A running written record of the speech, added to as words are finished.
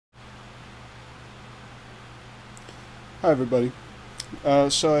Hi everybody.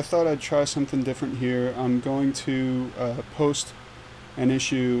 So I thought I'd try something different here. I'm going to post an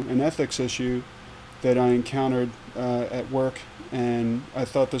ethics issue that I encountered at work, and I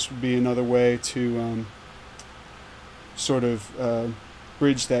thought this would be another way to sort of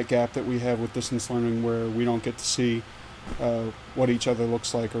bridge that gap that we have with distance learning, where we don't get to see what each other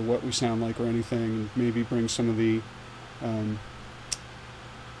looks like or what we sound like or anything, and maybe bring some of the um,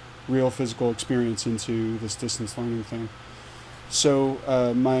 real physical experience into this distance learning thing. So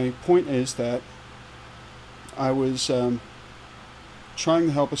my point is that I was trying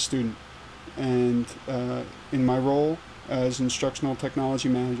to help a student, and in my role as instructional technology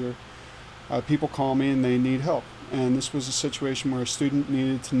manager, people call me and they need help. And this was a situation where a student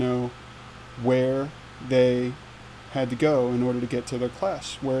needed to know where they had to go in order to get to their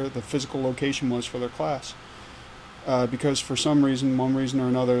class, where the physical location was for their class. Because for some reason, one reason or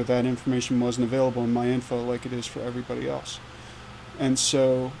another, that information wasn't available in my info like it is for everybody else. And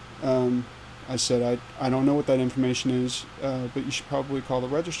so I said, I don't know what that information is, but you should probably call the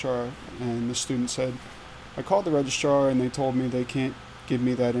registrar. And the student said, I called the registrar and they told me they can't give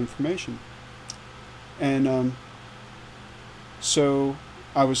me that information. And so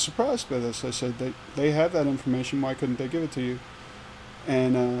I was surprised by this. I said, they have that information, why couldn't they give it to you?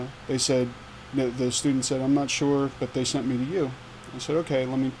 And they said, the student said, I'm not sure, but they sent me to you. I said, okay,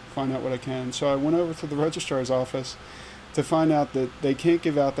 let me find out what I can. So I went over to the registrar's office to find out that they can't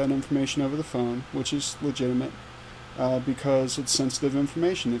give out that information over the phone, which is legitimate, because it's sensitive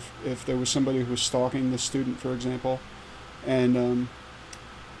information. If there was somebody who was stalking the student, for example, and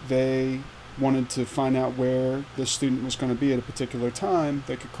they wanted to find out where the student was going to be at a particular time,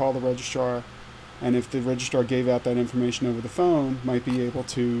 they could call the registrar, and if the registrar gave out that information over the phone, might be able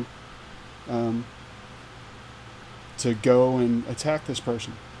to go and attack this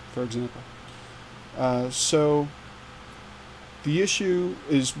person, for example. So the issue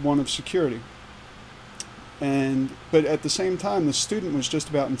is one of security. But at the same time, the student was just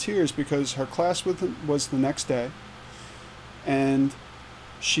about in tears because her class was the next day, and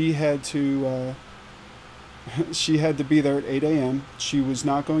she had to be there at 8 a.m. She was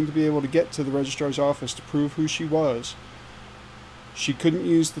not going to be able to get to the registrar's office to prove who she was. She couldn't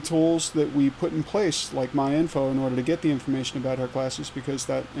use the tools that we put in place, like MyInfo, in order to get the information about her classes because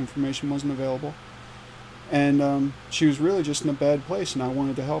that information wasn't available. And she was really just in a bad place, and I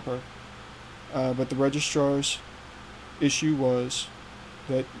wanted to help her. But the registrar's issue was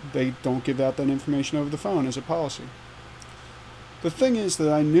that they don't give out that information over the phone as a policy. The thing is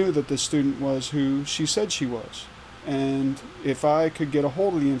that I knew that the student was who she said she was. And if I could get a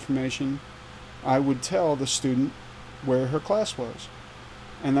hold of the information, I would tell the student where her class was.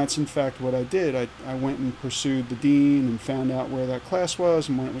 And that's in fact what I did. I went and pursued the dean and found out where that class was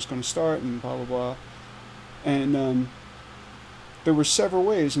and when it was going to start and blah blah blah. And there were several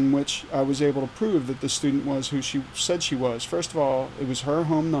ways in which I was able to prove that the student was who she said she was. First of all, it was her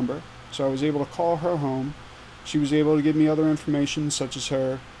home number, so I was able to call her home. She was able to give me other information such as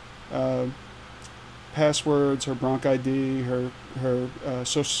her passwords, her bronc ID, her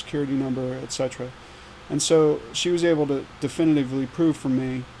social security number, etc. And so she was able to definitively prove for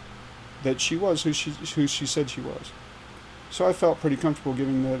me that she was who she said she was. So I felt pretty comfortable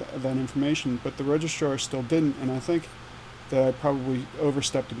giving that information, but the registrar still didn't, and I think that I probably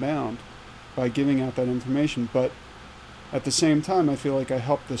overstepped a bound by giving out that information. But at the same time, I feel like I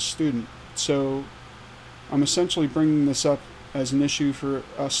helped this student. So I'm essentially bringing this up as an issue for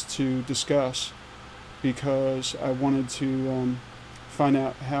us to discuss because I wanted to find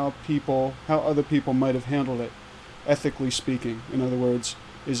out how other people might have handled it, ethically speaking. In other words,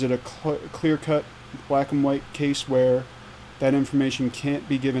 is it a clear-cut, black and white case where that information can't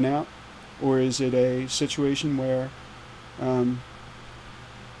be given out, or is it a situation where, the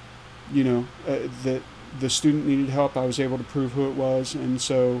student needed help, I was able to prove who it was, and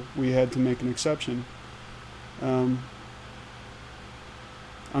so we had to make an exception.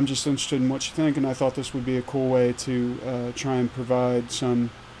 I'm just interested in what you think, and I thought this would be a cool way to try and provide some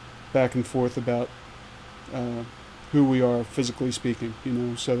back and forth about who we are physically speaking,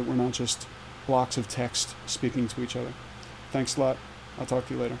 so that we're not just blocks of text speaking to each other. Thanks a lot. I'll talk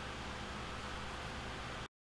to you later.